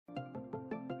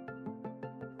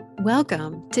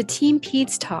Welcome to Team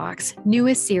Peds Talks,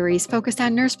 newest series focused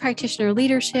on nurse practitioner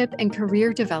leadership and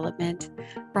career development,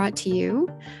 brought to you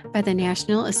by the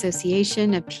National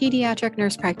Association of Pediatric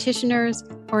Nurse Practitioners,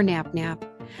 or NAPNAP,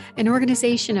 an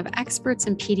organization of experts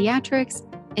in pediatrics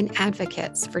and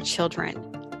advocates for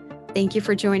children. Thank you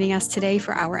for joining us today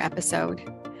for our episode.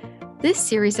 This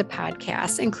series of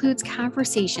podcasts includes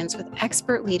conversations with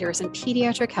expert leaders in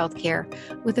pediatric healthcare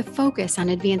with a focus on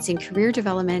advancing career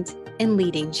development and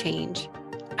leading change.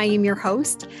 I am your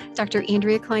host, Dr.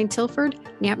 Andrea Klein-Tilford,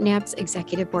 NAPNAP's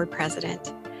Executive Board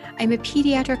President. I'm a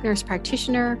pediatric nurse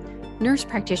practitioner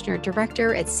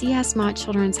director at C.S. Mott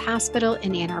Children's Hospital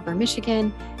in Ann Arbor,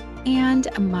 Michigan, and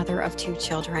a mother of 2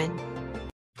 children.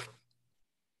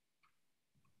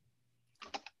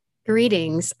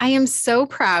 Greetings. I am so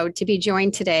proud to be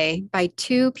joined today by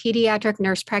 2 pediatric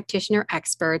nurse practitioner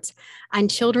experts on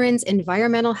children's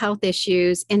environmental health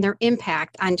issues and their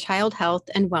impact on child health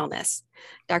and wellness,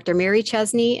 Dr. Mary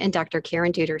Chesney and Dr.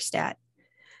 Karen Duderstadt.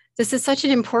 This is such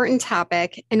an important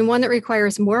topic and one that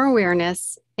requires more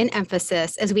awareness and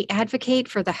emphasis as we advocate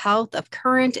for the health of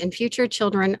current and future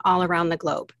children all around the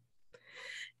globe.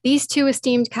 These 2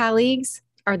 esteemed colleagues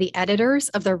are the editors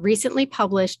of the recently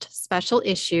published special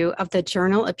issue of the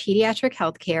Journal of Pediatric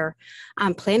Healthcare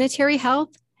on planetary health,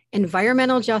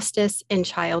 environmental justice, and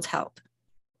child health.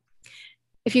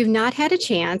 If you've not had a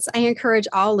chance, I encourage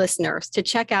all listeners to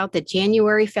check out the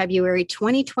January-February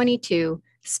 2022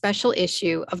 special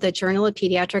issue of the Journal of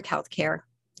Pediatric Healthcare.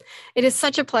 It is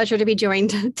such a pleasure to be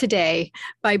joined today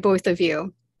by both of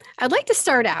you. I'd like to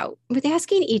start out with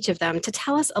asking each of them to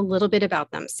tell us a little bit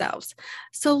about themselves.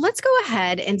 So let's go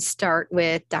ahead and start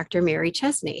with Dr. Mary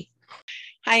Chesney.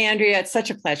 Hi, Andrea. It's such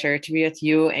a pleasure to be with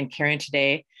you and Karen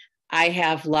today. I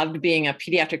have loved being a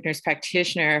pediatric nurse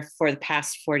practitioner for the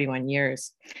past 41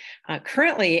 years.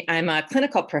 Currently, I'm a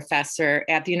clinical professor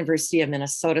at the University of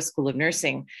Minnesota School of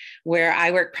Nursing, where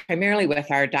I work primarily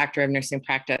with our Doctor of Nursing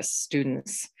Practice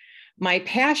students. My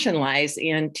passion lies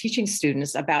in teaching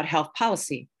students about health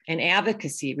policy and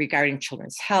advocacy regarding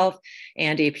children's health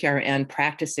and APRN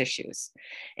practice issues.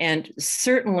 And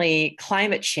certainly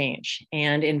climate change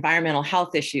and environmental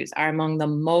health issues are among the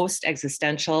most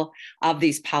existential of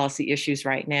these policy issues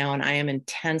right now, and I am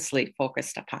intensely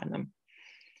focused upon them.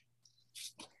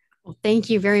 Well, thank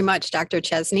you very much, Dr.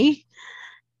 Chesney.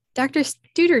 Dr.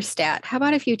 Duderstadt, how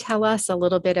about if you tell us a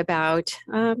little bit about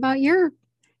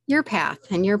your path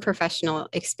and your professional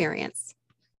experience?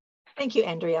 Thank you,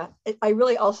 Andrea. I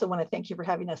really also want to thank you for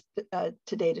having us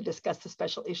today to discuss the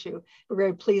special issue. We're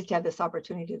very pleased to have this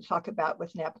opportunity to talk about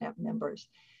with NAPNAP members.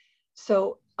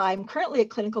 So I'm currently a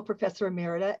clinical professor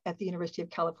emerita at the University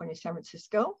of California, San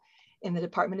Francisco in the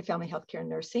Department of Family Healthcare and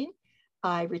Nursing.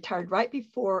 I retired right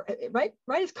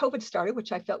as COVID started,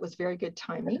 which I felt was very good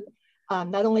timing.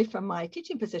 Not only from my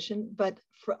teaching position, but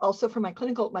also from my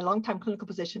longtime clinical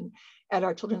position at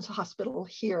our children's hospital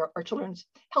here, our children's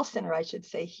health center, I should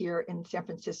say, here in San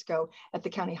Francisco at the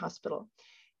county hospital.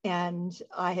 And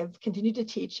I have continued to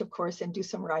teach, of course, and do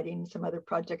some writing, some other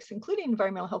projects, including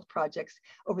environmental health projects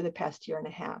over the past year and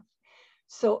a half.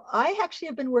 So I actually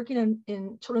have been working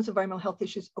in children's environmental health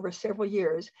issues over several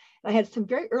years. And I had some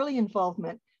very early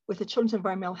involvement with the Children's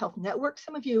Environmental Health Network.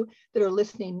 Some of you that are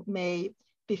listening may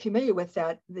be familiar with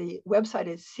that. The website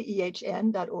is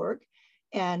cehn.org.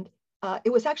 And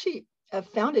it was actually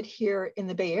founded here in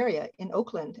the Bay Area in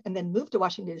Oakland and then moved to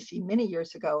Washington, D.C. many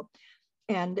years ago.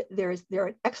 And they're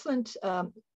an excellent,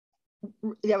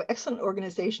 they have excellent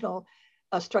organizational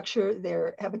structure.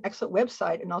 They have an excellent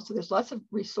website. And also there's lots of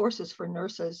resources for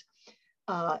nurses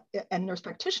and nurse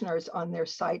practitioners on their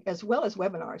site, as well as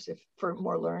webinars for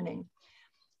more learning.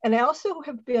 And I also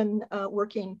have been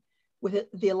working with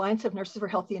the Alliance of Nurses for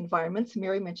Healthy Environments.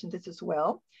 Mary mentioned this as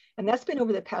well. And that's been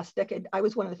over the past decade. I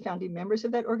was one of the founding members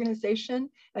of that organization.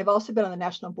 I've also been on the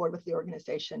national board with the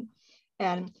organization.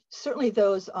 And certainly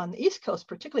those on the East Coast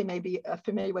particularly may be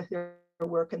familiar with their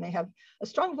work, and they have a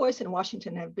strong voice in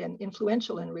Washington and have been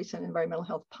influential in recent environmental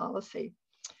health policy.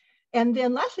 And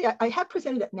then lastly, I have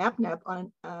presented at NAPNAP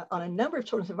on a number of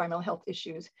children's environmental health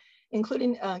issues,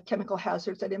 including chemical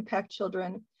hazards that impact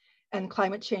children, and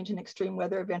climate change and extreme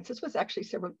weather events. This was actually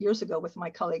several years ago with my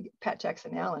colleague, Pat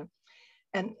Jackson-Allen.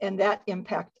 And that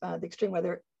impact, the extreme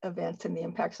weather events and the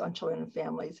impacts on children and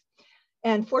families.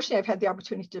 And fortunately, I've had the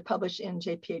opportunity to publish in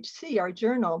JPHC, our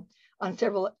journal, on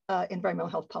several environmental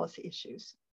health policy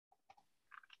issues.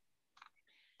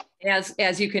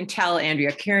 As you can tell,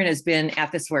 Andrea, Karen has been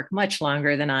at this work much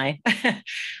longer than I.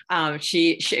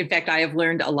 She, in fact, I have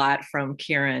learned a lot from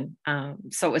Karen.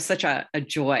 So it was such a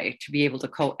joy to be able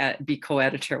to be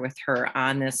co-editor with her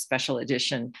on this special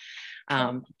edition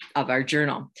of our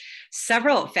journal.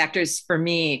 Several factors for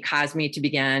me caused me to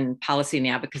begin policy and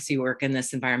advocacy work in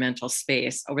this environmental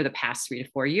space over the past 3 to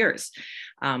 4 years.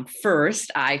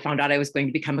 First, I found out I was going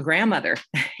to become a grandmother,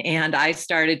 and I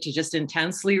started to just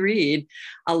intensely read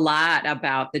a lot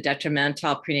about the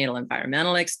detrimental prenatal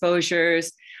environmental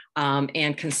exposures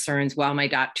and concerns while my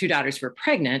 2 daughters were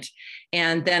pregnant.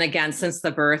 And then again, since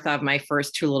the birth of my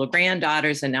first 2 little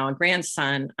granddaughters and now a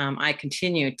grandson, I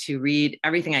continue to read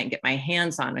everything I can get my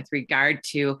hands on with regard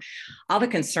to all the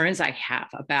concerns I have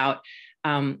about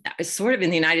sort of in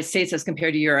the United States as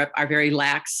compared to Europe, our very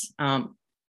lax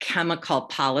chemical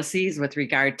policies with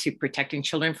regard to protecting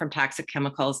children from toxic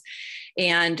chemicals,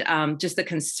 and just the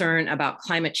concern about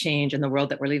climate change and the world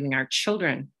that we're leaving our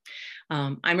children.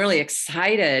 I'm really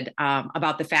excited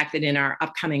about the fact that in our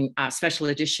upcoming special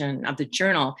edition of the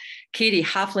journal, Katie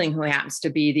Huffling, who happens to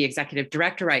be the executive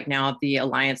director right now of the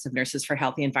Alliance of Nurses for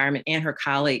Healthy Environment, and her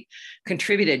colleague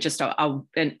contributed just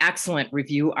an excellent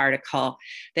review article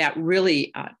that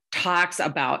really talks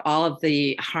about all of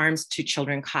the harms to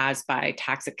children caused by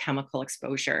toxic chemical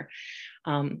exposure.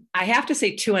 I have to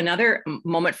say, too, another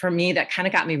moment for me that kind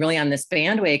of got me really on this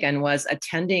bandwagon was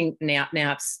attending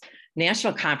NAP's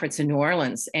national conference in New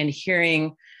Orleans and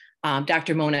hearing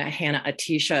Dr. Mona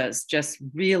Hanna-Attisha's just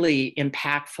really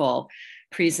impactful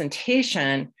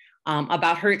presentation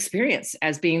about her experience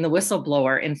as being the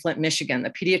whistleblower in Flint, Michigan, the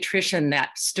pediatrician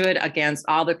that stood against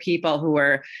all the people who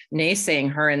were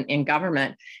naysaying her in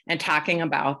government and talking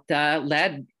about the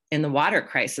lead in the water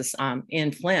crisis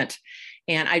in Flint.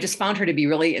 And I just found her to be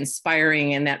really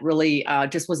inspiring, and that really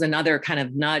just was another kind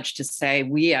of nudge to say,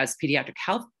 we as pediatric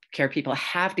health care people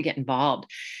have to get involved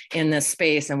in this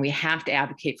space, and we have to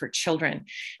advocate for children.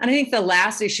 And I think the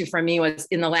last issue for me was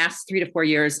in the last 3 to 4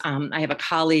 years, I have a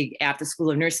colleague at the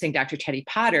School of Nursing, Dr. Teddy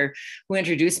Potter, who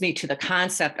introduced me to the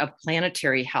concept of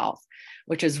planetary health,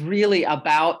 which is really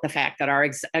about the fact that our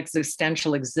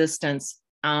existential existence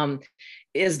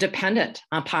is dependent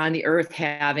upon the earth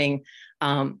having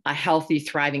a healthy,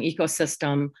 thriving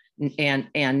ecosystem and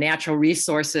natural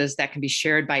resources that can be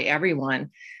shared by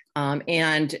everyone.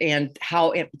 And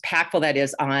how impactful that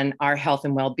is on our health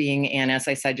and well-being, and as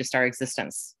I said, just our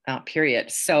existence, period.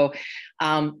 So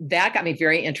that got me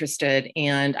very interested,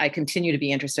 and I continue to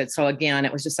be interested. So again,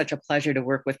 it was just such a pleasure to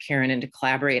work with Karen and to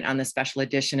collaborate on this special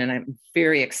edition, and I'm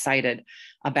very excited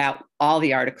about all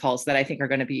the articles that I think are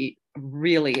going to be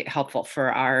really helpful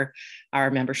for our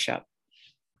membership.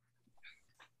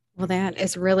 Well, that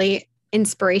is really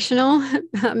inspirational,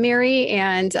 Mary,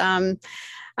 and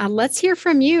let's hear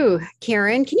from you,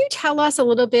 Karen. Can you tell us a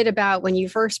little bit about when you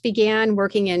first began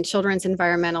working in children's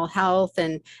environmental health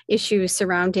and issues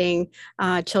surrounding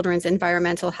children's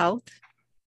environmental health?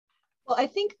 Well, I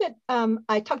think that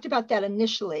I talked about that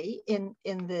initially in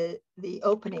the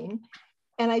opening.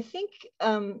 And I think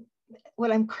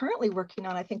what I'm currently working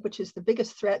on, I think, which is the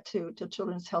biggest threat to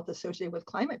children's health associated with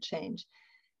climate change,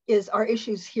 is our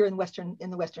issues here in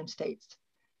the Western states.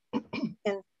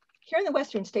 And here in the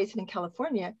Western states and in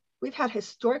California, we've had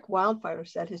historic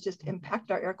wildfires that has just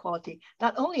impacted our air quality,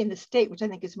 not only in the state, which I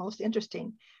think is most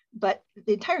interesting, but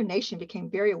the entire nation became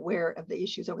very aware of the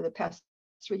issues over the past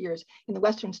 3 years in the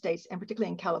Western states, and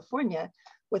particularly in California,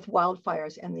 with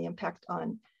wildfires and the impact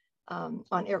on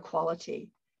air quality.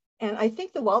 And I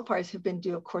think the wildfires have been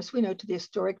due, of course, we know, to the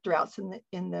historic droughts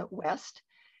in the West,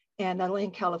 and not only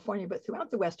in California, but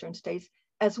throughout the Western states,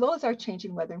 as well as our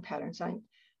changing weather patterns.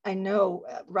 I know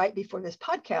right before this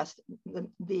podcast,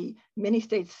 the many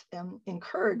states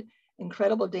incurred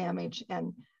incredible damage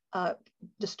and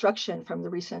destruction from the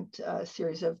recent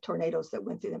series of tornadoes that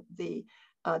went through the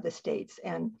states.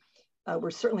 And we're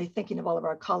certainly thinking of all of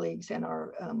our colleagues and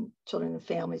our children and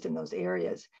families in those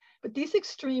areas. But these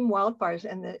extreme wildfires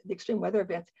and the extreme weather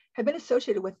events have been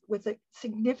associated with a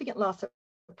significant loss of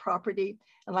property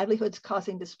and livelihoods,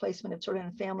 causing displacement of children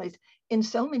and families in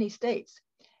so many states.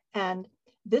 And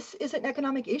this is an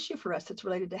economic issue for us that's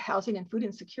related to housing and food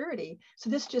insecurity. So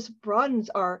this just broadens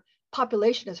our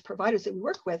population as providers that we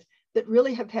work with that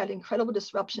really have had incredible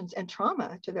disruptions and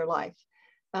trauma to their life,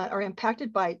 are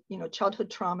impacted by childhood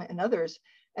trauma and others.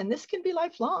 And this can be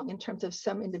lifelong in terms of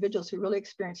some individuals who really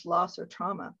experience loss or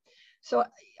trauma. So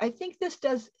I think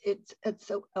it's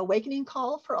an awakening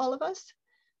call for all of us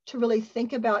to really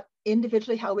think about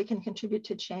individually how we can contribute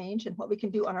to change and what we can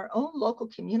do on our own local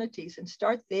communities, and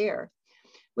start there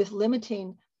with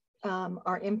limiting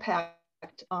our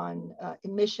impact on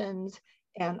emissions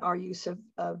and our use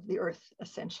of the earth,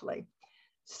 essentially.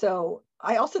 So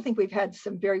I also think we've had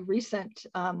some very recent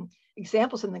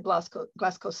examples in the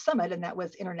Glasgow Summit, and that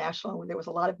was international, where there was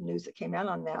a lot of news that came out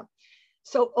on that.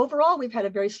 So overall, we've had a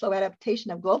very slow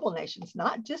adaptation of global nations,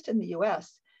 not just in the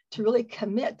US, to really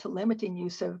commit to limiting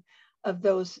use of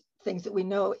those things that we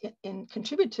know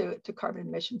contribute to carbon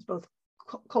emissions, both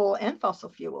coal and fossil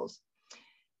fuels.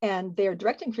 And they're a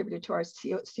direct contributor to our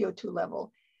CO2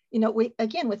 level. You know,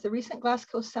 again, with the recent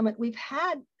Glasgow summit, we've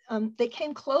had, they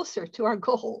came closer to our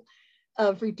goal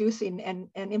of reducing and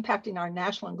impacting our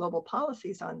national and global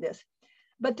policies on this,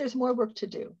 but there's more work to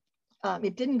do.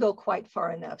 It didn't go quite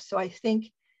far enough. So I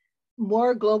think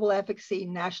more global advocacy,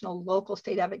 national, local,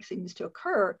 state advocacy needs to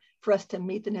occur for us to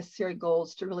meet the necessary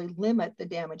goals to really limit the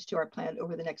damage to our planet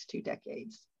over the next 2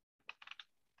 decades.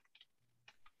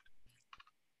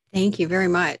 Thank you very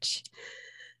much.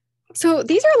 So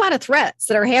these are a lot of threats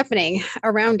that are happening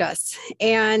around us.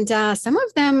 And some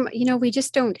of them, you know, we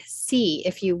just don't see,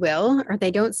 if you will, or they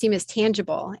don't seem as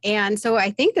tangible. And so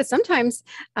I think that sometimes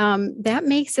that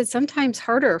makes it sometimes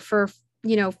harder for,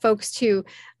 you know, folks to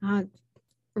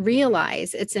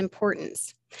realize its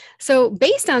importance. So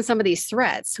based on some of these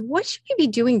threats, what should we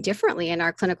be doing differently in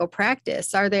our clinical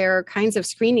practice? Are there kinds of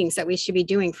screenings that we should be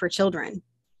doing for children?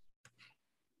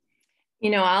 You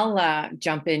know, I'll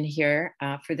jump in here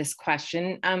for this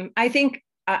question. I think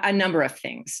a number of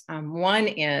things. One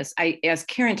is, as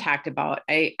Karen talked about,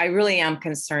 I really am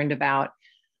concerned about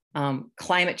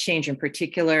climate change in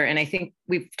particular. And I think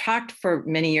we've talked for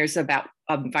many years about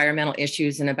environmental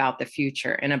issues and about the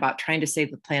future and about trying to save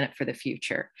the planet for the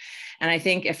future. And I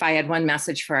think if I had one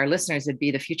message for our listeners, it'd be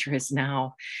the future is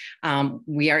now.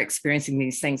 We are experiencing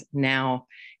these things now.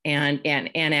 And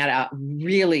at a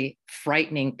really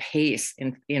frightening pace.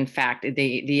 In fact,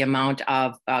 the amount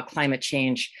of climate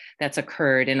change that's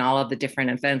occurred in all of the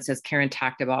different events, as Karen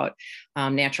talked about,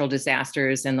 natural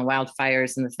disasters and the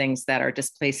wildfires and the things that are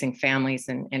displacing families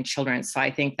and children. So I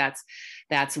think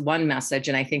that's one message.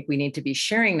 And I think we need to be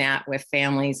sharing that with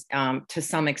families to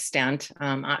some extent,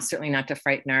 certainly not to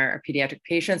frighten our pediatric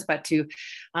patients, but to,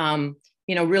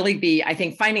 really be, I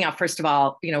think, finding out, first of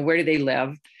all, where do they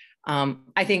live?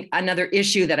 I think another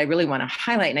issue that I really want to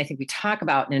highlight, and I think we talk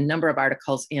about in a number of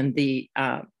articles in the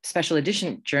special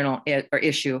edition journal or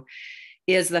issue,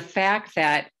 is the fact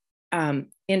that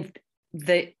in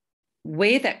the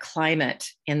way that climate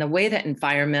and the way that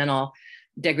environmental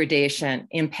degradation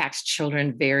impacts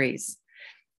children varies.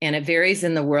 And it varies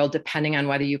in the world depending on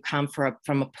whether you come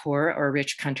from a poor or a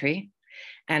rich country.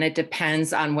 And it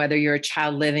depends on whether you're a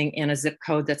child living in a zip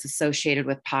code that's associated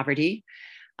with poverty,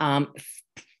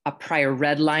 a prior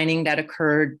redlining that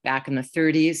occurred back in the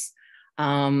 30s.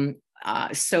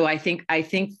 So I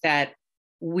think that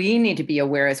we need to be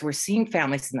aware, as we're seeing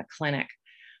families in the clinic,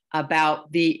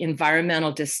 about the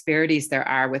environmental disparities there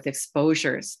are with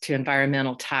exposures to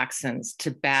environmental toxins,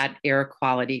 to bad air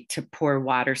quality, to poor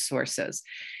water sources,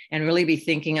 and really be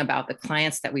thinking about the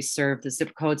clients that we serve, the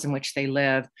zip codes in which they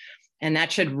live. And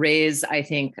that should raise, I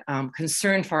think,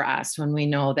 concern for us when we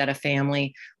know that a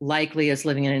family likely is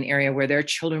living in an area where their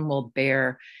children will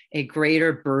bear a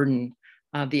greater burden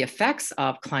of the effects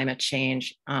of climate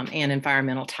change and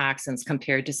environmental toxins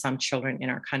compared to some children in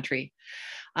our country.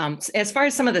 As far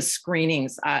as some of the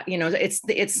screenings, it's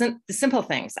the simple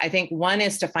things. I think one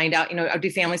is to find out, do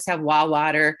families have well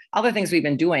water, other things we've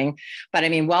been doing, but I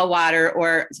mean, well water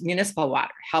or municipal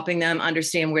water, helping them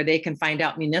understand where they can find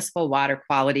out municipal water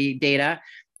quality data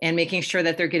and making sure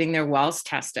that they're getting their wells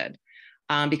tested.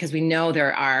 Because we know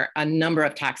there are a number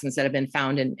of toxins that have been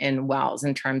found in wells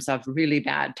in terms of really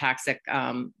bad, toxic,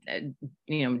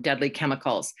 deadly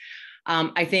chemicals.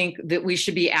 I think that we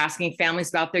should be asking families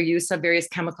about their use of various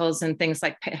chemicals and things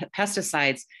like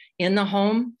pesticides in the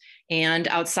home and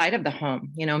outside of the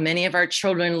home. Many of our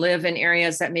children live in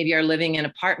areas that maybe are living in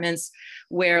apartments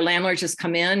where landlords just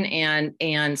come in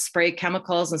and spray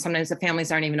chemicals, and sometimes the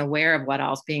families aren't even aware of what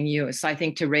else is being used. So I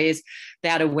think to raise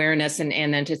that awareness and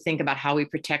then to think about how we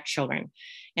protect children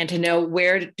and to know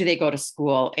where do they go to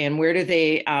school and where do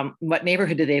they, what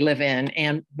neighborhood do they live in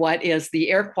and what is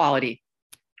the air quality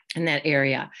in that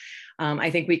area.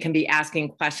 I think we can be asking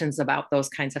questions about those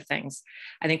kinds of things.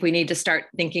 I think we need to start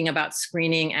thinking about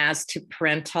screening as to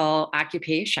parental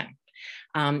occupation.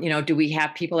 Do we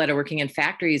have people that are working in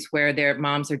factories where their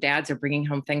moms or dads are bringing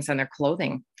home things on their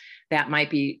clothing that might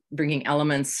be bringing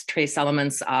trace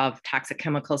elements of toxic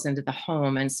chemicals into the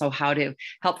home? And so how to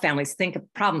help families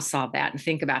problem solve that and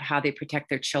think about how they protect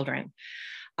their children.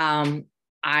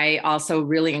 I also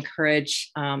really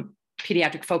encourage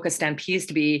pediatric focused NPs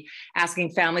to be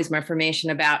asking families more information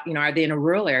about, are they in a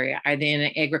rural area? Are they in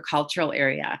an agricultural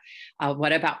area?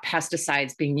 What about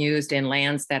pesticides being used in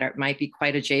lands that might be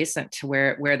quite adjacent to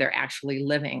where they're actually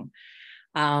living?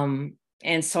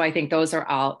 And so I think those are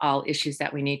all issues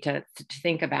that we need to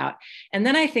think about. And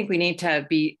then I think we need to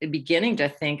be beginning to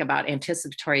think about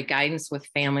anticipatory guidance with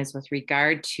families with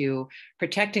regard to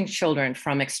protecting children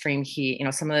from extreme heat. You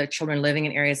know, some of the children living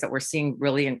in areas that we're seeing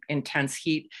really intense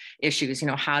heat issues, you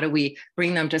know, how do we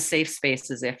bring them to safe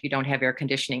spaces if you don't have air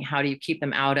conditioning? How do you keep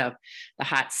them out of the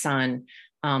hot sun?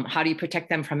 How do you protect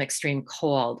them from extreme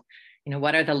cold? You know,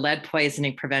 what are the lead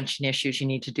poisoning prevention issues you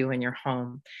need to do in your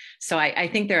home? So I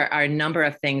think there are a number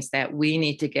of things that we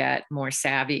need to get more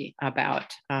savvy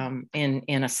about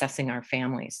in assessing our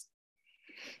families.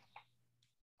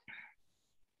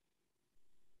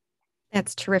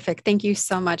 That's terrific. Thank you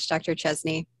so much, Dr.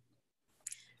 Chesney.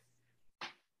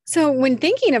 So when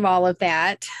thinking of all of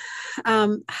that,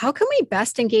 how can we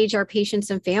best engage our patients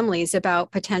and families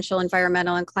about potential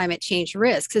environmental and climate change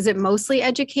risks? Is it mostly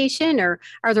education, or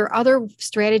are there other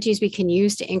strategies we can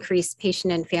use to increase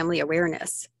patient and family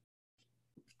awareness?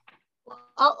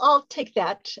 I'll take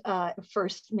that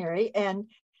first, Mary. And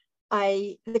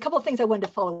the couple of things I wanted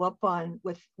to follow up on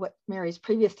with what Mary's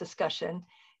previous discussion.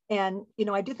 And, you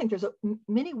know, I do think there's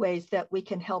many ways that we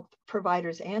can help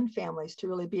providers and families to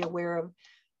really be aware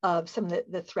of some of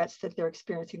the threats that they're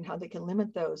experiencing and how they can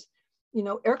limit those. You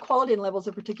know, air quality and levels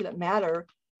of particulate matter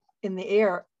in the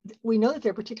air, we know that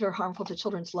they're particularly harmful to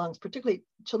children's lungs, particularly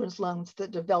children's lungs that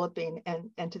are developing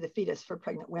and to the fetus for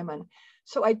pregnant women.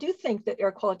 So I do think that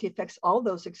air quality affects all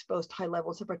those exposed to high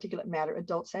levels of particulate matter,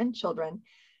 adults and children,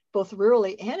 both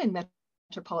rurally and in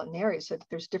metropolitan areas. So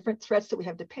there's different threats that we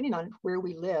have depending on where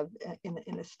we live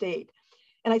in the state.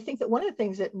 And I think that one of the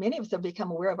things that many of us have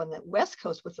become aware of on the West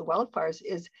Coast with the wildfires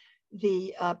is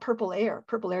the Purple Air,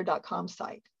 purpleair.com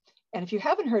site. And if you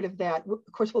haven't heard of that,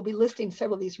 of course, we'll be listing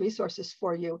several of these resources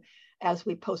for you as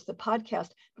we post the podcast.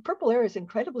 But Purple Air is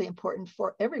incredibly important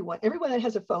for everyone that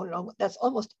has a phone, and that's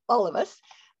almost all of us,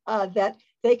 that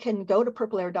they can go to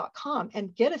purpleair.com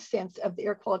and get a sense of the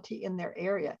air quality in their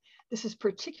area. This is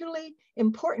particularly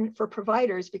important for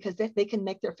providers because they can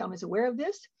make their families aware of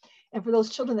this. And for those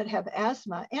children that have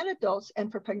asthma and adults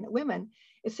and for pregnant women,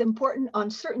 it's important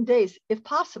on certain days, if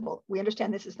possible. We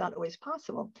understand this is not always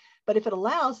possible, but if it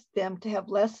allows them to have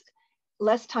less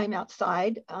time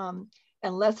outside and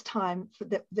less time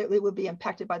that it would be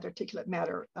impacted by the particulate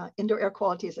matter. Indoor air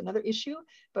quality is another issue,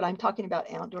 but I'm talking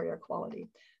about outdoor air quality.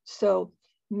 So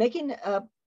making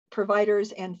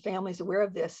providers and families aware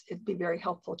of this, it'd be very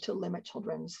helpful to limit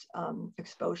children's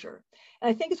exposure. And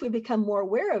I think as we become more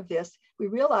aware of this, we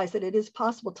realize that it is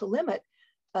possible to limit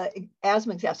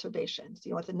asthma exacerbations.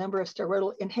 You know, with the number of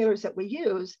steroidal inhalers that we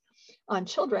use on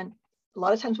children, a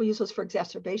lot of times we use those for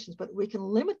exacerbations, but we can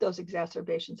limit those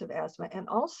exacerbations of asthma and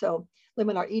also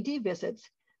limit our ED visits.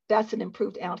 That's an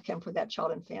improved outcome for that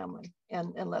child and family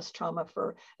and less trauma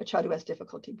for a child who has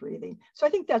difficulty breathing. So I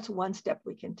think that's one step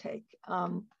we can take.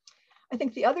 I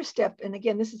think the other step, and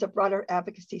again, this is a broader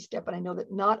advocacy step, and I know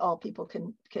that not all people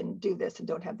can do this and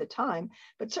don't have the time,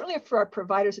 but certainly for our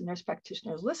providers and nurse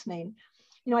practitioners listening,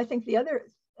 you know, I think the other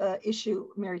issue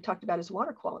Mary talked about is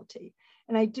water quality.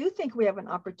 And I do think we have an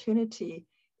opportunity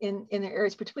in the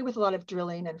areas, particularly with a lot of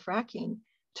drilling and fracking,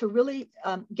 to really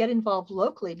get involved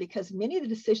locally, because many of the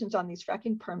decisions on these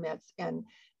fracking permits and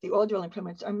the oil drilling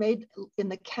permits are made in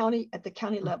the county, at the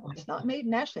county level. It's not made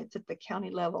nationally, it's at the county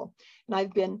level. And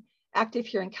I've been active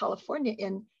here in California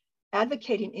in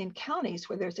advocating in counties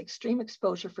where there's extreme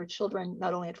exposure for children,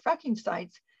 not only at fracking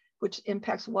sites, which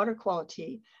impacts water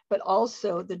quality, but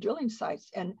also the drilling sites.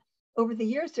 And over the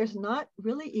years, there's not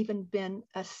really even been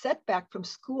a setback from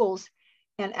schools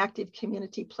and active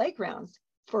community playgrounds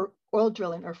for oil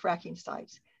drilling or fracking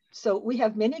sites. So we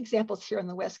have many examples here on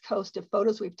the West Coast of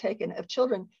photos we've taken of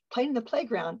children playing in the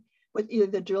playground with either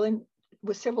the drilling,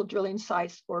 with several drilling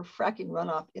sites or fracking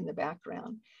runoff in the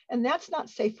background. And that's not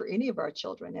safe for any of our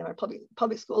children, and our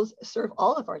public schools serve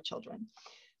all of our children.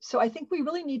 So I think we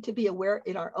really need to be aware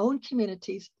in our own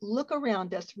communities, look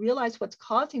around us, realize what's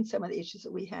causing some of the issues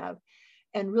that we have,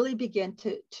 and really begin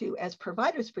to as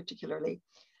providers particularly,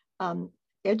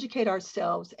 educate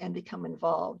ourselves and become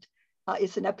involved.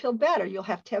 It's an uphill battle. You'll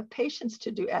have to have patience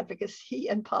to do advocacy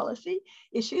and policy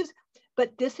issues,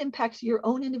 but this impacts your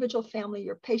own individual family,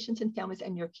 your patients and families,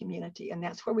 and your community. And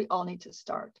that's where we all need to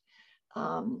start.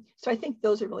 So I think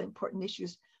those are really important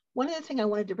issues. One other thing I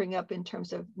wanted to bring up in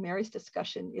terms of Mary's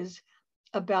discussion is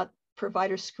about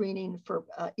provider screening for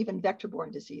even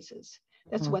vector-borne diseases.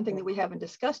 That's one thing that we haven't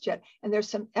discussed yet. And there's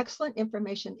some excellent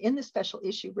information in the special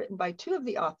issue written by two of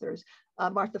the authors,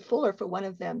 Martha Fuller for one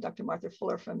of them, Dr. Martha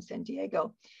Fuller from San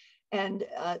Diego. And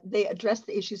they address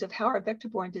the issues of how our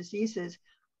vector-borne diseases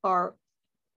are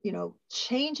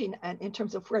changing in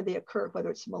terms of where they occur, whether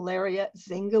it's malaria,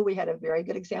 Zika. We had a very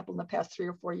good example in the past 3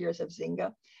 or 4 years of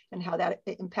Zika and how that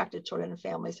impacted children and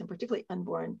families, and particularly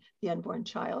the unborn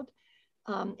child.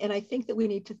 And I think that we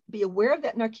need to be aware of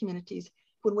that in our communities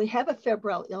when we have a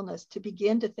febrile illness, to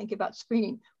begin to think about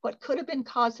screening. What could have been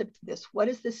cause of this? What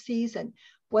is the season?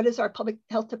 What does our public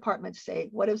health department say?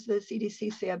 What does the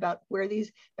CDC say about where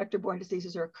these vector-borne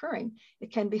diseases are occurring?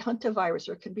 It can be hantavirus,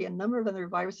 or it can be a number of other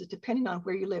viruses, depending on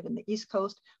where you live in the East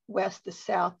Coast, West, the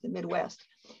South, the Midwest.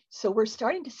 So we're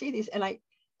starting to see these. And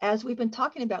as we've been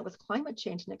talking about with climate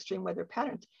change and extreme weather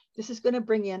patterns, this is going to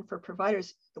bring in for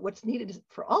providers, what's needed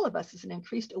for all of us is an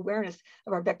increased awareness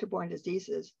of our vector-borne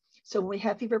diseases. So when we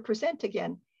have fever present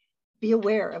again, be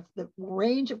aware of the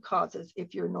range of causes.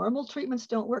 If your normal treatments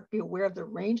don't work, be aware of the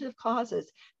range of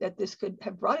causes that this could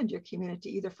have brought into your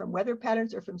community, either from weather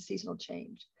patterns or from seasonal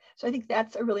change. So I think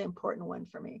that's a really important one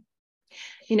for me.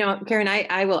 Karen,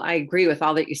 I agree with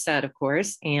all that you said, of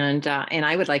course. And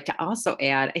I would like to also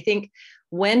add, I think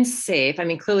when safe, I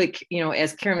mean, clearly,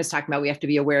 as Karen was talking about, we have to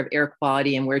be aware of air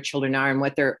quality and where children are and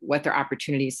what their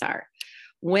opportunities are.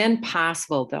 When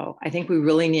possible, though, I think we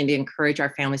really need to encourage our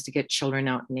families to get children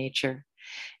out in nature.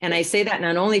 And I say that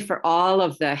not only for all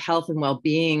of the health and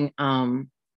well-being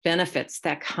benefits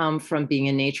that come from being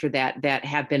in nature that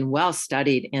have been well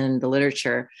studied in the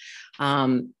literature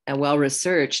and well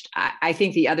researched. I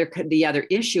think the other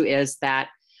issue is that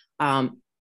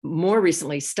more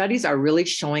recently, studies are really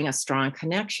showing a strong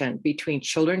connection between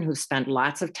children who spend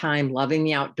lots of time loving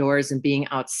the outdoors and being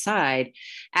outside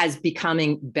as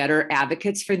becoming better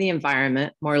advocates for the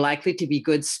environment, more likely to be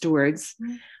good stewards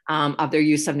of their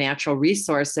use of natural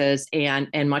resources, and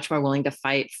much more willing to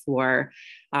fight for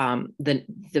the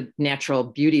natural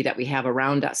beauty that we have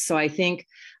around us. So I think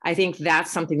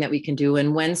that's something that we can do.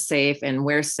 And when safe and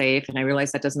where safe, and I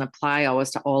realize that doesn't apply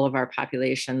always to all of our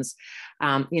populations,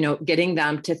 getting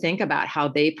them to think about how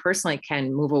they personally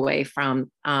can move away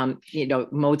from,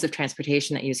 modes of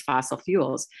transportation that use fossil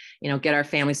fuels, get our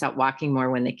families out walking more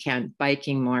when they can,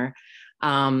 biking more,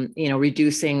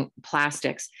 reducing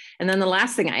plastics. And then the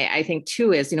last thing I think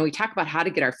too is, we talk about how to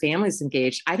get our families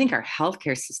engaged. I think our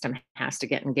healthcare system has to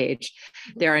get engaged.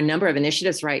 There are a number of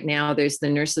initiatives right now. There's the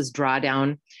Nurses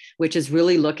Drawdown, which is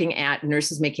really looking at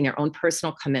nurses making their own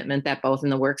personal commitment that both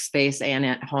in the workspace and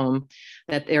at home,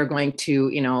 that they're going to,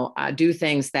 do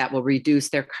things that will reduce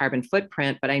their carbon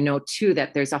footprint. But I know too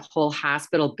that there's a whole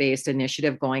hospital-based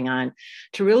initiative going on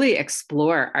to really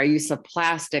explore our use of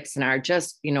plastics and our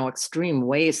just, extreme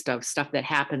waste of stuff that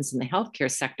happens in the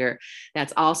healthcare sector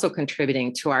that's also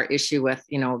contributing to our issue with,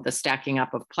 the stacking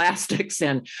up of plastics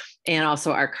and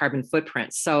also our carbon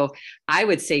footprint. So I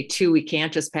would say too, we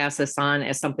can't just pass this on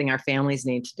as something our families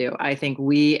need to do. I think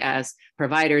we as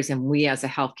providers and we as a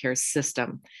healthcare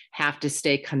system have to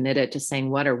stay committed to saying,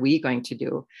 what are we going to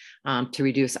do to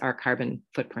reduce our carbon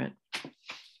footprint?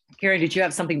 Karen, did you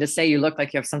have something to say? You look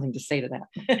like you have something to say to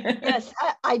that. Yes,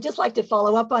 I just like to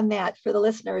follow up on that for the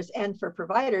listeners and for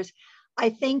providers.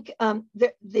 I think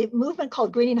the movement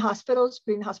called Greening Hospitals,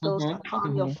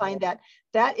 greenhospitals.com, you'll find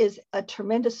that is a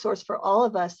tremendous source for all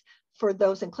of us, for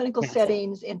those in clinical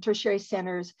settings, in tertiary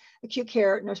centers, acute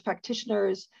care nurse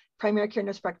practitioners, primary care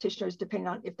nurse practitioners, depending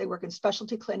on if they work in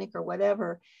specialty clinic or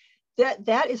whatever.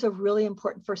 That is a really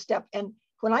important first step. And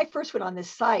when I first went on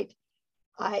this site,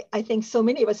 I think so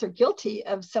many of us are guilty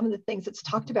of some of the things that's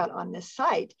talked about on this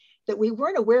site that we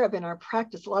weren't aware of in our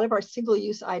practice. A lot of our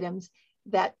single-use items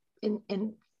that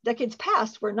in decades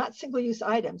past were not single-use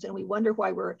items, and we wonder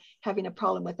why we're having a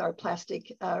problem with our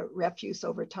plastic refuse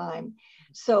over time.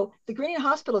 So the Greening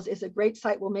Hospitals is a great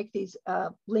site. We'll make these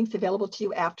links available to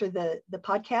you after the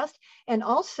podcast. And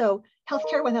also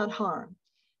Healthcare Without Harm.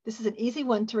 This is an easy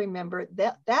one to remember.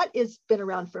 That has been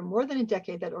around for more than a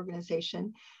decade, that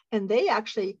organization. And they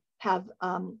actually have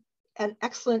an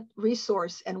excellent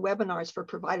resource and webinars for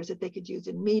providers that they could use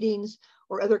in meetings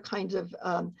or other kinds of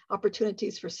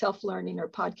opportunities for self-learning or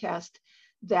podcast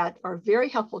that are very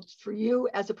helpful for you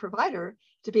as a provider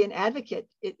to be an advocate.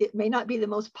 It may not be the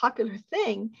most popular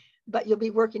thing, but you'll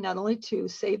be working not only to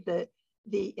save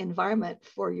the environment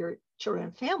for your children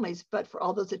and families, but for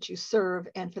all those that you serve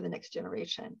and for the next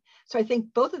generation. So I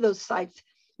think both of those sites,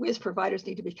 we as providers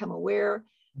need to become aware,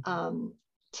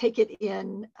 take it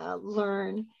in,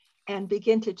 learn, and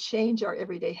begin to change our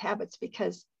everyday habits,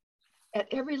 because at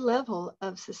every level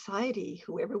of society,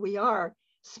 whoever we are,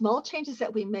 small changes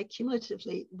that we make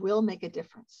cumulatively will make a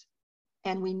difference.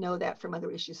 And we know that from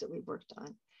other issues that we've worked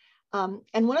on.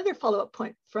 And one other follow-up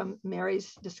point from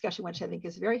Mary's discussion, which I think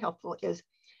is very helpful, is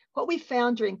what we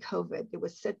found during COVID.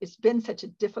 It's been such a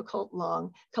difficult,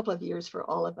 long couple of years for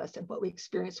all of us, and what we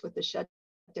experienced with the shutdown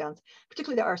shutdowns,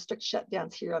 particularly our strict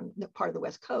shutdowns here on the part of the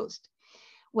West Coast,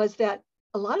 was that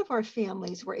a lot of our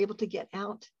families were able to get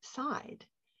outside,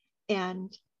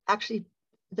 and actually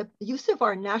the use of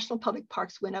our national public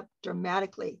parks went up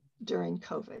dramatically during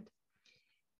COVID.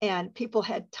 And people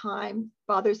had time,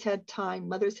 fathers had time,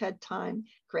 mothers had time,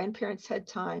 grandparents had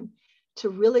time to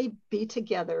really be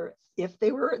together if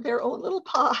they were their own little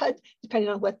pod, depending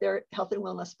on what their health and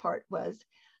wellness part was.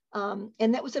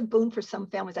 And that was a boon for some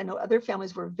families. I know other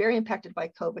families were very impacted by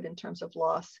COVID in terms of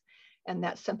loss. And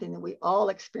that's something that we all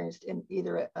experienced in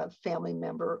either a family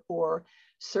member or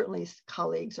certainly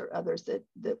colleagues or others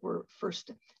that were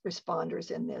first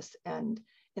responders in this and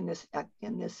in this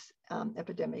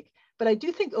epidemic. But I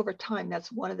do think over time,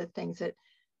 that's one of the things that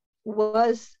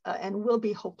was and will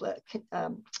be hopefully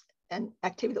an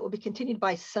activity that will be continued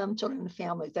by some children and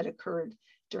families that occurred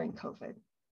during COVID.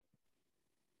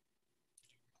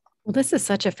 Well, this is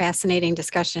such a fascinating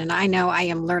discussion. I know I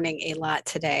am learning a lot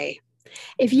today.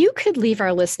 If you could leave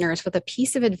our listeners with a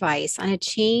piece of advice on a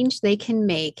change they can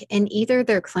make in either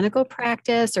their clinical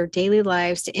practice or daily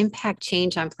lives to impact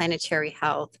change on planetary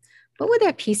health, what would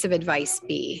that piece of advice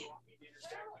be?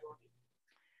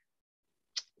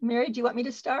 Mary, do you want me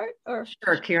to start? Or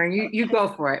sure, Karen, you go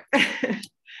for it.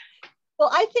 Well,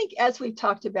 I think as we've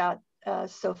talked about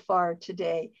so far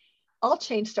today, all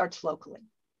change starts locally.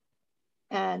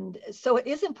 And so it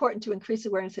is important to increase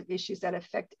awareness of issues that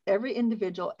affect every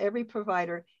individual, every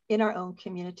provider in our own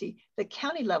community, the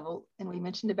county level, and we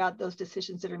mentioned about those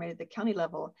decisions that are made at the county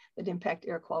level that impact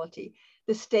air quality,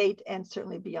 the state, and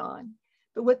certainly beyond.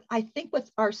 But I think with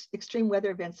our extreme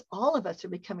weather events, all of us are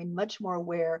becoming much more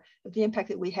aware of the impact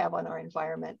that we have on our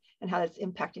environment and how that's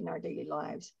impacting our daily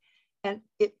lives. And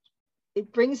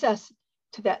it brings us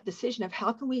to that decision of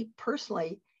how can we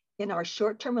personally, in our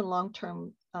short-term and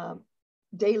long-term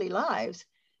daily lives,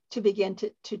 to begin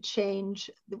to change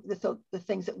the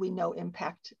things that we know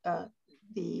impact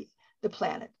the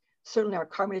planet. Certainly our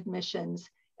carbon emissions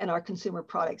and our consumer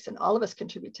products, and all of us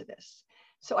contribute to this.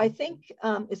 So I think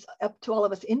it's up to all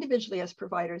of us individually as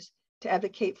providers to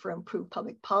advocate for improved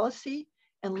public policy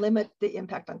and limit the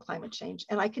impact on climate change.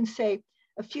 And I can say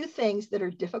a few things that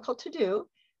are difficult to do,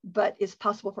 but is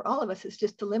possible for all of us, is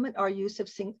just to limit our use of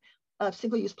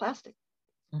single-use plastic.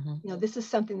 Mm-hmm. You know, this is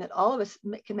something that all of us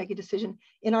can make a decision.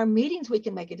 In our meetings, we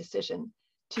can make a decision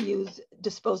to use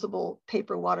disposable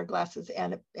paper water glasses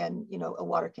and you know, a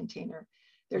water container.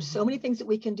 There's so many things that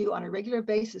we can do on a regular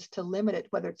basis to limit it,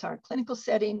 whether it's our clinical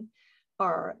setting,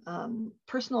 our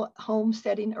personal home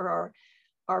setting, or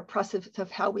our process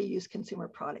of how we use consumer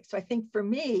products. So I think for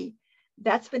me,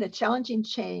 that's been a challenging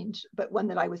change, but one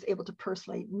that I was able to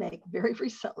personally make very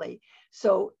recently.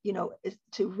 So, you know,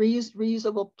 to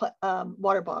reusable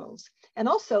water bottles and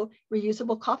also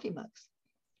reusable coffee mugs.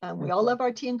 We all love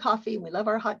our tea and coffee, and we love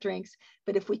our hot drinks,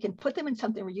 but if we can put them in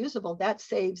something reusable, that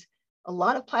saves a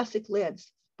lot of plastic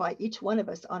lids by each one of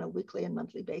us on a weekly and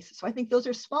monthly basis. So I think those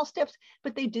are small steps,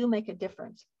 but they do make a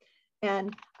difference.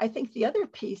 And I think the other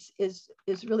piece is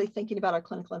really thinking about our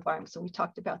clinical environments. And we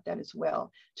talked about that as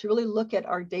well, to really look at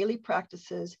our daily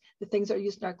practices, the things that are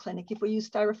used in our clinic. If we use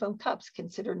styrofoam cups,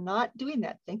 consider not doing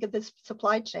that. Think of this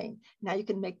supply chain. Now you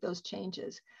can make those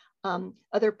changes.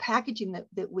 Other packaging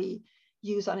that we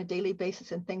use on a daily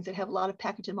basis and things that have a lot of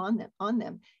packaging on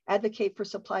them. Advocate for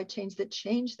supply chains that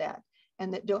change that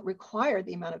and that don't require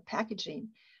the amount of packaging.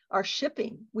 Our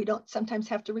shipping, we don't sometimes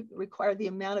have to require the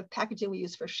amount of packaging we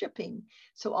use for shipping.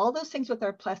 So all those things with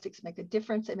our plastics make a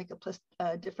difference. They make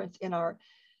a difference in our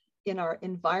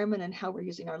environment and how we're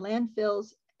using our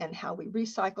landfills and how we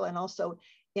recycle, and also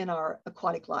in our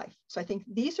aquatic life. So I think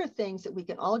these are things that we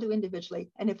can all do individually.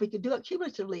 And if we could do it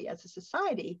cumulatively as a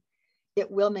society, it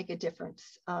will make a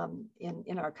difference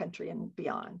in our country and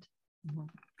beyond.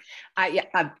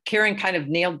 Mm-hmm. Karen kind of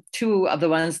nailed two of the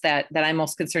ones that I'm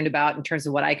most concerned about in terms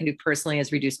of what I can do personally,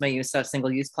 is reduce my use of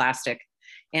single-use plastic,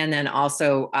 and then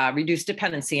also reduce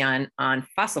dependency on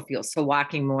fossil fuels. So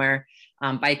walking more,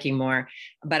 biking more.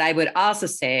 But I would also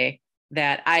say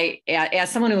that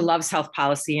as someone who loves health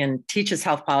policy and teaches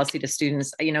health policy to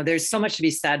students, you know, there's so much to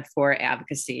be said for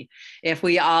advocacy. If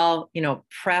we all, you know,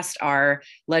 pressed our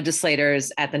legislators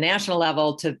at the national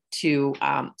level to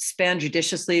spend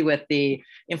judiciously with the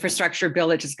infrastructure bill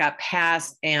that just got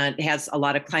passed and has a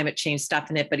lot of climate change stuff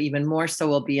in it, but even more so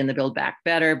will be in the Build Back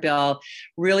Better bill,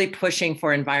 really pushing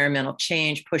for environmental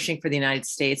change, pushing for the United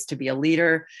States to be a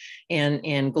leader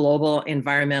in global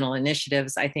environmental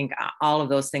initiatives. I think all of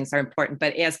those things are important.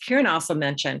 But as Karen also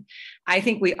mentioned, I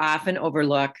think we often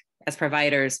overlook as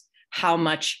providers how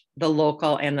much the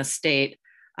local and the state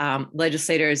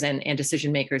legislators and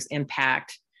decision makers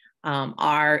impact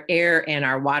our air and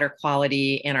our water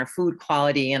quality and our food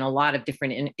quality and a lot of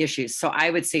different issues. So I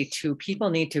would say too, people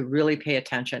need to really pay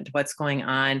attention to what's going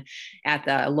on at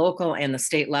the local and the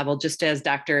state level, just as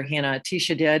Dr. Hannah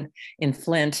Tisha did in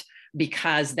Flint,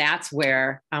 because that's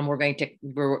where we're going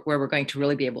to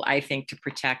really be able, I think, to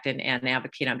protect and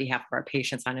advocate on behalf of our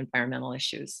patients on environmental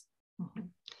issues. Mm-hmm.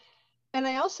 And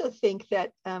I also think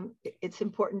that it's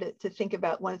important to think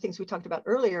about one of the things we talked about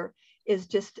earlier is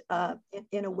just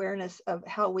in awareness of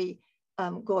how we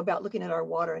go about looking at our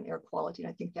water and air quality. And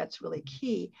I think that's really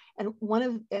key. And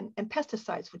and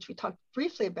pesticides, which we talked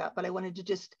briefly about, but I wanted to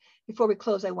just, before we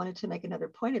close, I wanted to make another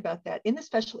point about that. In the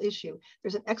special issue,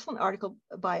 there's an excellent article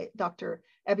by Dr.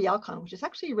 Abby Alcon, which is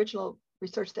actually original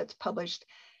research that's published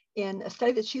in a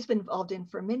study that she's been involved in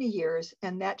for many years.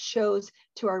 And that shows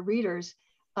to our readers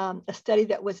a study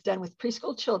that was done with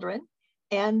preschool children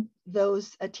and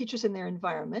those teachers in their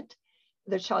environment,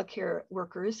 their child care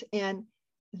workers, and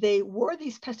they wore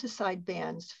these pesticide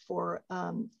bans for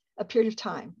a period of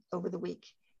time over the week.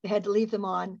 They had to leave them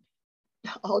on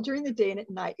all during the day and at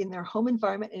night in their home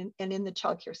environment and in the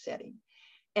child care setting.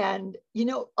 And, you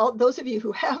know, all those of you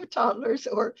who have toddlers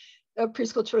or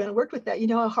preschool children and worked with that, you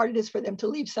know how hard it is for them to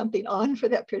leave something on for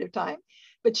that period of time.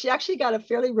 But she actually got a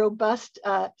fairly robust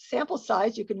sample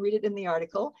size. You can read it in the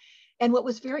article. And what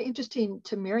was very interesting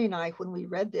to Mary and I when we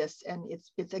read this, and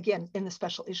it's again in the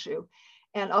special issue,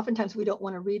 and oftentimes we don't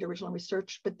want to read original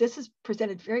research, but this is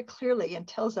presented very clearly and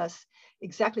tells us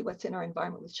exactly what's in our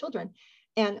environment with children.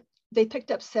 And they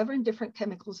picked up 7 different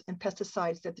chemicals and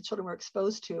pesticides that the children were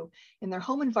exposed to in their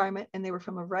home environment, and they were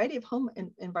from a variety of home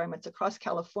environments across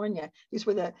California. These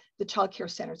were the child care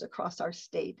centers across our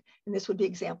state, and this would be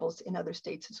examples in other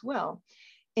states as well,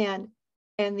 and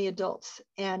the adults.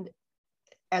 And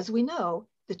as we know,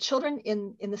 the children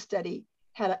in the study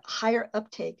had a higher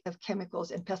uptake of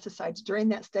chemicals and pesticides during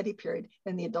that study period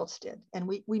than the adults did. And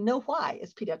we know why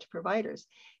as pediatric providers.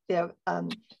 They have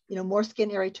more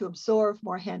skin area to absorb,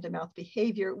 more hand-to-mouth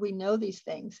behavior. We know these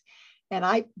things. And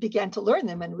I began to learn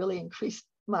them and really increased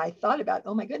my thought about,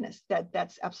 oh my goodness,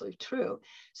 that's absolutely true.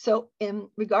 So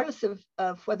regardless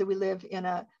of whether we live in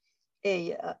an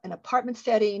apartment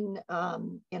setting,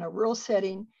 in a rural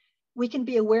setting, we can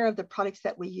be aware of the products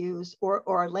that we use or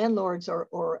our landlords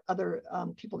or other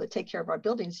people that take care of our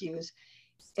buildings use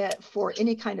for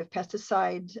any kind of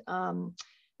pesticide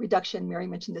reduction. Mary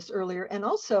mentioned this earlier, and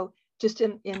also just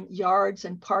in yards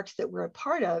and parks that we're a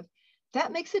part of,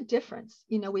 that makes a difference.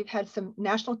 You know, we've had some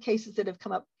national cases that have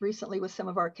come up recently with some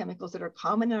of our chemicals that are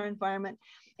common in our environment.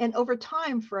 And over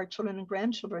time for our children and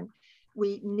grandchildren,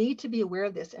 we need to be aware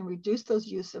of this and reduce those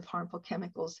use of harmful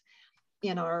chemicals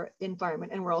in our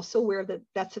environment. And we're also aware that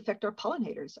that's affect our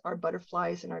pollinators, our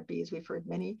butterflies and our bees. We've heard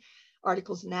many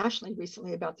articles nationally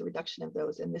recently about the reduction of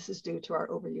those. And this is due to our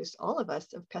overuse, all of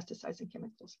us, of pesticides and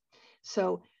chemicals.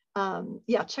 So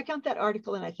yeah, check out that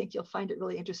article and I think you'll find it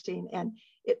really interesting. And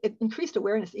it increased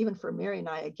awareness even for Mary and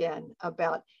I, again,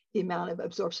 about the amount of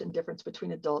absorption difference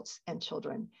between adults and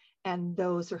children. And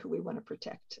those are who we want to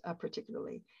protect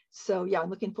particularly. So yeah, I'm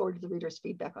looking forward to the reader's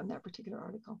feedback on that particular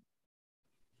article.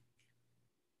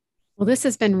 Well, this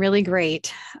has been really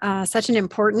great. Such an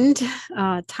important,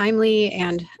 timely,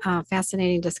 and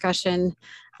fascinating discussion.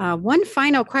 One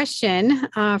final question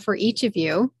for each of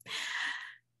you.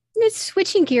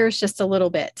 Switching gears just a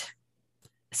little bit.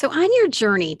 So on your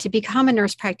journey to become a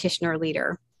nurse practitioner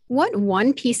leader, what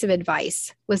one piece of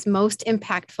advice was most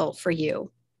impactful for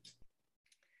you?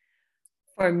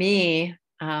 For me,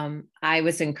 I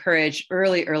was encouraged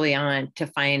early on to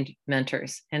find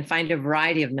mentors and find a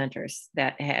variety of mentors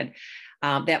that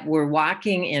that were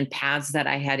walking in paths that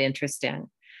I had interest in.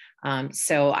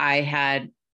 So I had,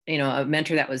 a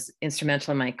mentor that was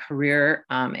instrumental in my career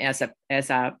as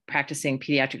a practicing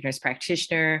pediatric nurse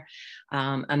practitioner,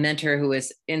 a mentor who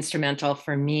was instrumental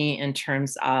for me in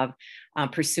terms of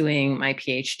pursuing my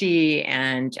PhD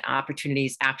and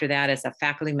opportunities after that as a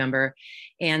faculty member.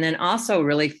 And then also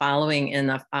really following in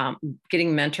the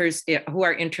getting mentors who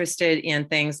are interested in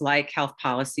things like health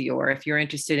policy, or if you're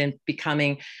interested in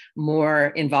becoming more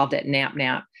involved at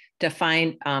NAPNAP, to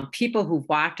find people who've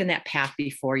walked in that path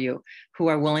before you, who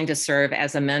are willing to serve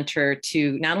as a mentor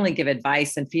to not only give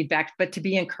advice and feedback, but to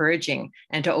be encouraging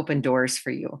and to open doors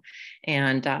for you.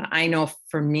 And I know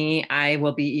for me, I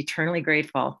will be eternally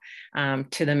grateful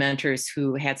to the mentors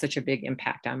who had such a big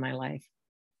impact on my life.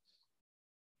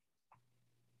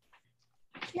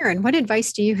 Karen, what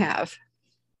advice do you have?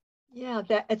 Yeah,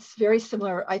 it's very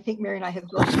similar. I think Mary and I have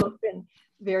both been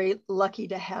very lucky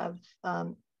to have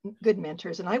good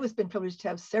mentors. And I was been privileged to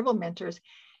have several mentors.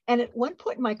 And at one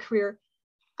point in my career,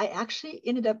 I actually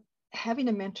ended up having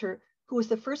a mentor who was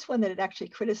the first one that had actually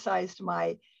criticized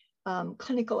my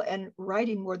clinical and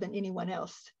writing more than anyone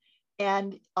else.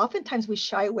 And oftentimes we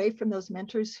shy away from those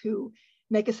mentors who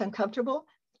make us uncomfortable.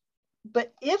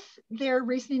 But if their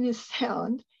reasoning is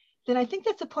sound, then I think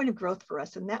that's a point of growth for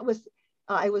us. And that was,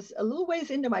 I was a little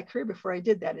ways into my career before I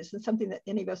did that. It isn't something that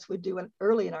any of us would do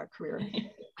early in our career.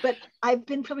 But I've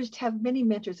been privileged to have many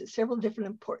mentors at several different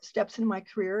important steps in my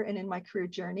career and in my career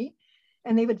journey.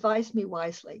 And they've advised me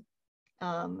wisely.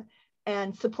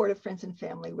 And supportive friends and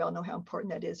family. We all know how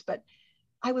important that is. But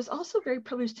I was also very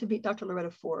privileged to meet Dr. Loretta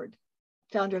Ford,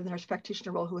 founder of the nurse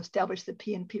practitioner role, who established the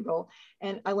P&P role.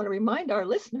 And I want to remind our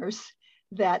listeners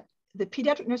that the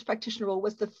pediatric nurse practitioner role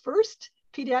was the first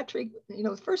pediatric,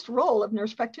 first role of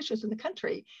nurse practitioners in the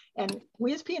country. And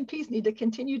we as P&Ps need to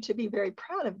continue to be very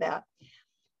proud of that.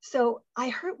 So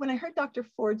when I heard Dr.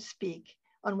 Ford speak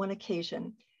on one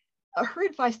occasion, her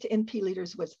advice to NP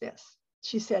leaders was this.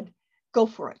 She said, go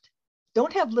for it.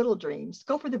 Don't have little dreams,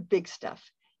 go for the big stuff.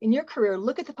 In your career,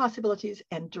 look at the possibilities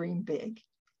and dream big.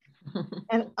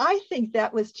 And I think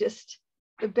that was just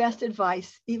the best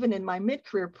advice, even in my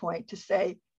mid-career point, to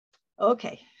say,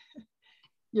 okay,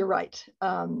 you're right.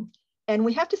 And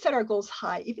we have to set our goals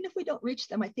high. Even if we don't reach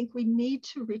them, I think we need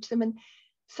to reach them. And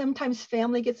sometimes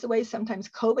family gets in the way, sometimes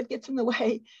COVID gets in the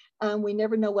way. We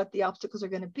never know what the obstacles are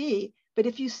going to be. But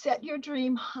if you set your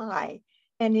dream high,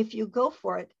 and if you go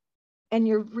for it, and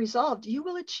you're resolved, you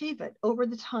will achieve it over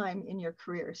the time in your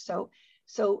career. So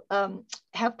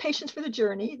have patience for the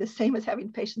journey, the same as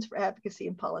having patience for advocacy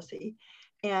and policy.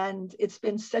 And it's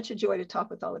been such a joy to talk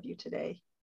with all of you today.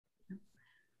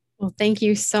 Well, thank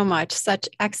you so much. Such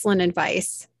excellent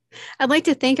advice. I'd like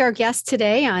to thank our guests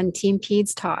today on Team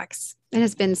Peds Talks. It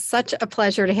has been such a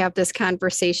pleasure to have this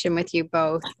conversation with you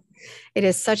both. It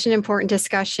is such an important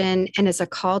discussion and is a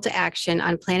call to action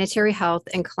on planetary health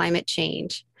and climate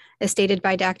change. As stated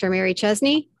by Dr. Mary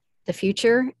Chesney, the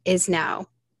future is now.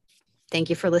 Thank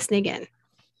you for listening in.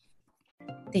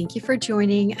 Thank you for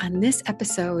joining on this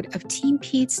episode of Team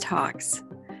Peds Talks,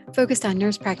 focused on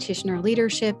nurse practitioner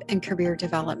leadership and career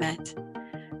development.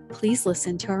 Please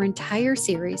listen to our entire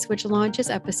series, which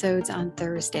launches episodes on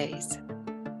Thursdays.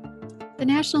 The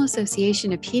National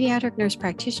Association of Pediatric Nurse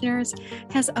Practitioners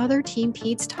has other Team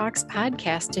Peds Talks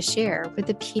podcasts to share with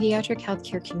the pediatric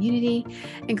healthcare community,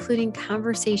 including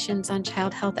conversations on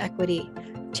child health equity,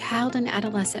 child and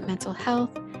adolescent mental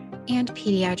health, and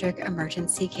pediatric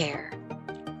emergency care.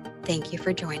 Thank you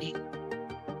for joining.